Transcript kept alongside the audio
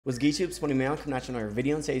What's good, YouTube? It's MONEYMAY. I'm coming at you on another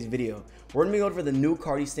video. In today's video, we're gonna be over the new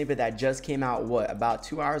Carti snippet that just came out. About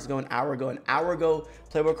 2 hours ago, an hour ago,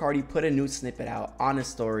 Playboi Carti put a new snippet out on his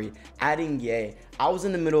story, adding yay. I was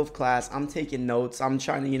in the middle of class. I'm taking notes. I'm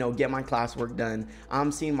trying to, get my classwork done.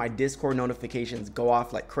 I'm seeing my Discord notifications go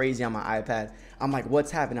off like crazy on my iPad. I'm like, what's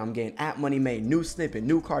happening? I'm getting at MONEYMAY, new snippet,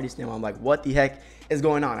 new Carti snippet. I'm like, what the heck is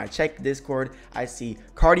going on? I checked Discord. I see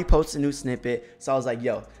Carti posts a new snippet. So I was like,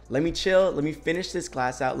 yo, let me chill. Let me finish this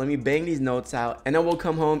class out. Let me bang these notes out. And then we'll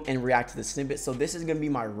come home and react to the snippet. So this is going to be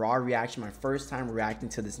my raw reaction, my first time reacting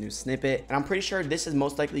to this new snippet. And I'm pretty sure this is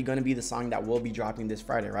most likely going to be the song that will be dropping this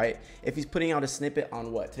Friday, right? If he's putting out a snippet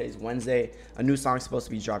on what? Today's Wednesday. A new song is supposed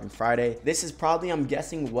to be dropping Friday. This is probably, I'm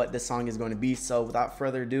guessing, what the song is going to be. So without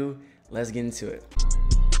further ado, let's get into it.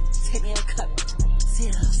 Take me a cup.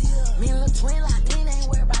 Me and little twin locked in, ain't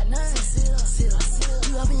worried about none.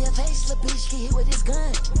 You up in your face, little bitch, get hit with this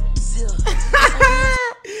gun. Yeah,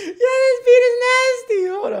 this beat is nasty.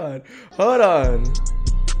 Hold on.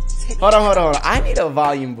 I need to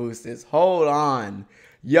volume boost this. Hold on.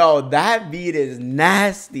 Yo, that beat is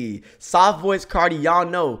nasty. Soft voice Carti, y'all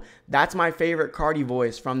know that's my favorite Carti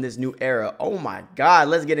voice from this new era. Oh my god,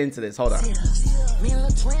 let's get into this. Hold on. Me and little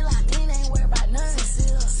twin locked in, ain't worried about none.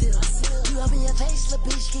 You up in your face, little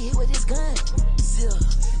bitch, get hit with this gun.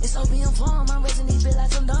 It's opium form, I'm raising these bitch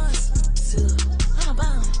like some dons. I'm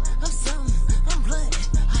bound, I'm something, I'm blunt.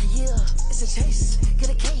 Yeah, it's a chase, get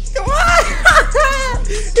a cake. Come on!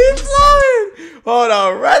 He's flowing! Hold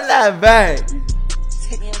on, run that back.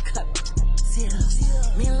 Take me a cup.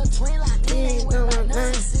 Me and little twin locked in, ain't worried about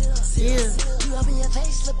none. You up in your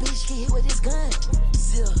face, little bitch, get hit with this gun.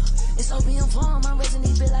 It's opium form, I'm raising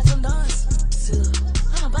these bitch like some dons.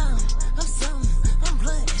 I'm bound, I'm something, I'm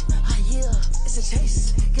blunt. Yeah, it's a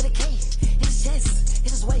chase, get a cake. Hit his chest,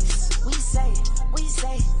 hit his waist. We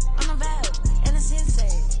say, I'm a bad and a sensei.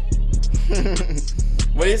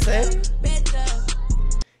 What did he say?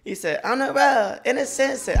 He said, I'm a bad and a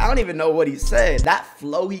sensei. I don't even know what he said. That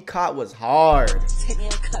flow he caught was hard.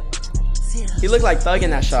 He looked like Thug in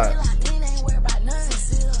that shot.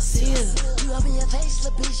 You up in your face,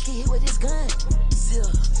 little bitch, get hit with this gun.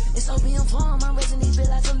 It's opium form, I'm raising these bitch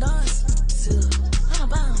like some dons. I'm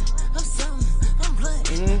bound, I'm something, I'm blunt.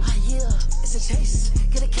 Yeah, it's a chase,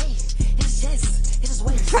 get a cake. Hit his chest, hit his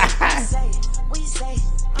waist. We say,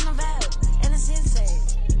 I'm a vibe and a sensei.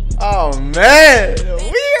 Oh man,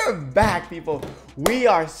 we are back, people. We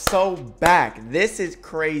are so back. This is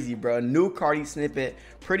crazy, bro. New Carti snippet.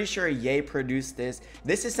 Pretty sure Ye produced this.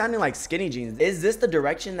 This is sounding like Skinny Jeans. Is this the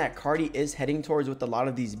direction that Carti is heading towards with a lot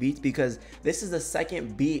of these beats? Because this is the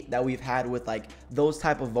second beat that we've had with like those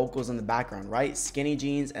type of vocals in the background, right? Skinny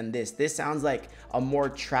Jeans and this. This sounds like a more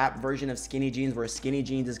trap version of Skinny Jeans, where Skinny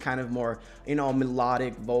Jeans is kind of more,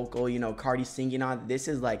 melodic vocal, Carti singing on. This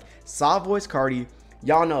is like soft voice Carti.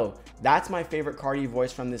 Y'all know that's my favorite Carti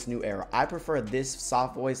voice from this new era. I prefer this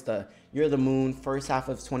soft voice, the You're the Moon, first half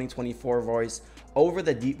of 2024 voice, over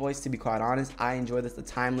the deep voice. To be quite honest, I enjoy this, the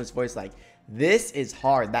timeless voice. Like, this is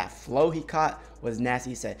hard. That flow he caught was nasty.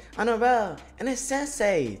 He said, I know well, and it's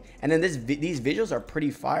sensei. And then these visuals are pretty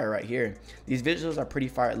fire right here. These visuals are pretty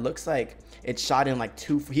fire. It looks like it's shot in like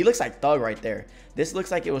he looks like Thug right there. This looks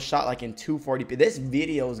like it was shot like in 240p. This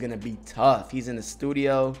video is gonna be tough. He's in the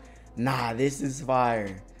studio. Nah, this is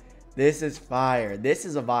fire. This is fire. This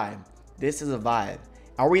is a vibe. This is a vibe.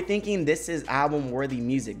 Are we thinking this is album worthy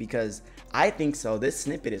music? Because I think so. This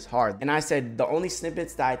snippet is hard. And I said the only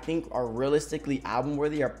snippets that I think are realistically album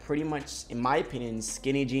worthy are pretty much, in my opinion,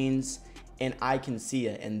 Skinny Jeans and I Can See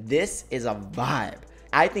Ya. And this is a vibe.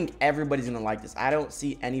 I think everybody's gonna like this. I don't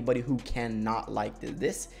see anybody who cannot like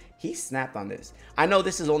this. He snapped on this. I know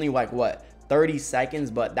this is only like what, 30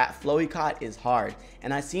 seconds, but that flow he caught is hard.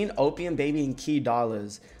 And I seen Opium Baby and Key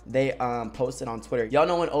Dollars, they posted on Twitter. Y'all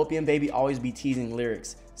know when Opium Baby always be teasing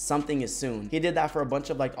lyrics, something is soon. He did that for a bunch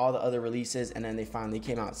of like all the other releases, and then they finally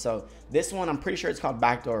came out. So this one, I'm pretty sure it's called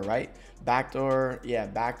Backdoor, right? Backdoor, yeah,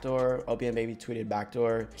 Backdoor. Opium Baby tweeted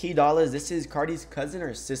Backdoor. Key Dollars, this is Carti's cousin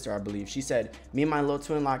or sister, I believe. She said, me and my little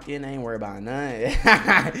twin locked in, I ain't worried about none.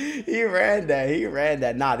 He ran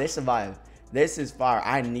that. Nah, this is a vibe. This is fire.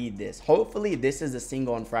 I need this. Hopefully this is a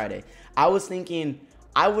single on Friday. I was thinking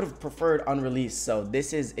I would have preferred unreleased, so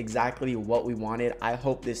this is exactly what we wanted. I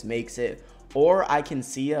hope this makes it, or I Can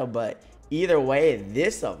See Ya, but either way,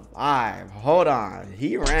 this a vibe. Hold on,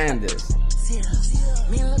 he ran this.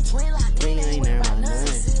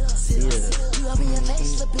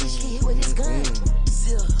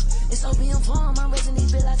 It's opium form, I'm raising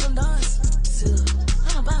these bitch like some dons.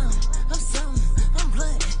 I'm bound, I'm something, I'm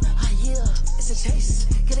blunt. Yeah, it's a chase,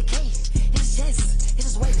 get a cake, hit his chest, hit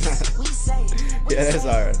his waist. We say, Yeah, that's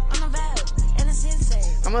hard. I'm a vibe and a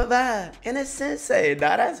sensei. I'm a bad and a sensei.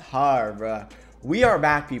 Nah, that's hard, bro. We are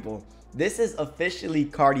back, people. This is officially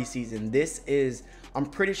Carti season. This is, I'm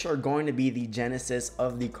pretty sure, going to be the genesis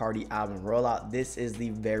of the Carti album rollout. This is the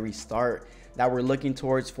very start that we're looking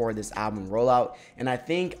towards for this album rollout. And I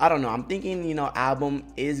think, I don't know, I'm thinking, you know, album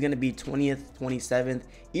is going to be 20th, 27th.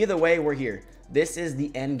 Either way, we're here. This is the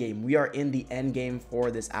end game. We are in the end game for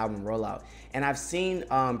this album rollout. And I've seen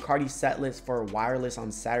Carti's set list for Wireless on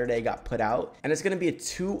Saturday got put out. And it's going to be a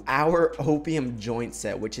 2-hour opium joint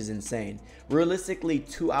set, which is insane. Realistically,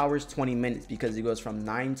 2 hours, 20 minutes because it goes from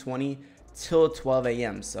 9:20 till 12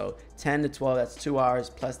 a.m. So 10 to 12, that's 2 hours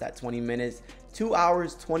plus that 20 minutes. 2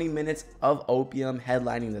 hours, 20 minutes of opium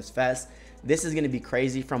headlining this fest. This is going to be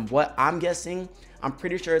crazy. From what I'm guessing, I'm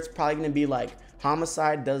pretty sure it's probably going to be like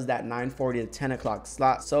Homicide does that 9:40 to 10 o'clock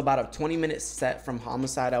slot. So about a 20-minute set from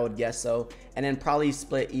Homicide, I would guess so. And then probably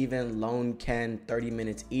split even Lone, Ken, 30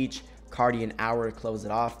 minutes each. Carti an hour to close it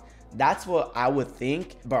off. That's what I would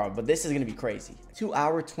think, bro. But this is going to be crazy.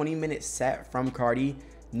 2-hour, 20-minute set from Carti.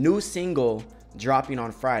 New single dropping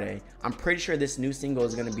on Friday. I'm pretty sure this new single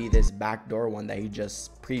is going to be this Backdoor one that he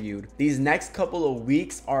just previewed. These next couple of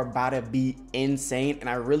weeks are about to be insane. And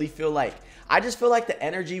I really feel like, I just feel like the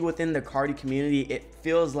energy within the Carti community, it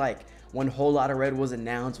feels like when Whole Lotta Red was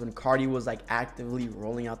announced, when Carti was like actively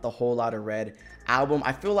rolling out the Whole Lotta Red album,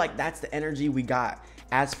 I feel like that's the energy we got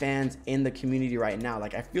as fans in the community right now.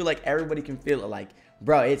 Like, I feel like everybody can feel it, like,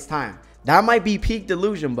 bro, it's time. That might be peak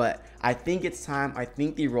delusion, but I think it's time. I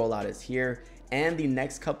think the rollout is here. And the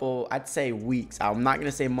next couple, I'd say weeks, I'm not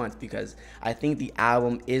gonna say months, because I think the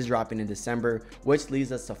album is dropping in December, which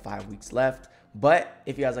leaves us to 5 weeks left. But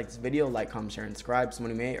if you guys like this video, like, comment, share, and subscribe. It's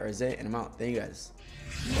MONEYMAY, or is it? And I'm out. Thank you guys.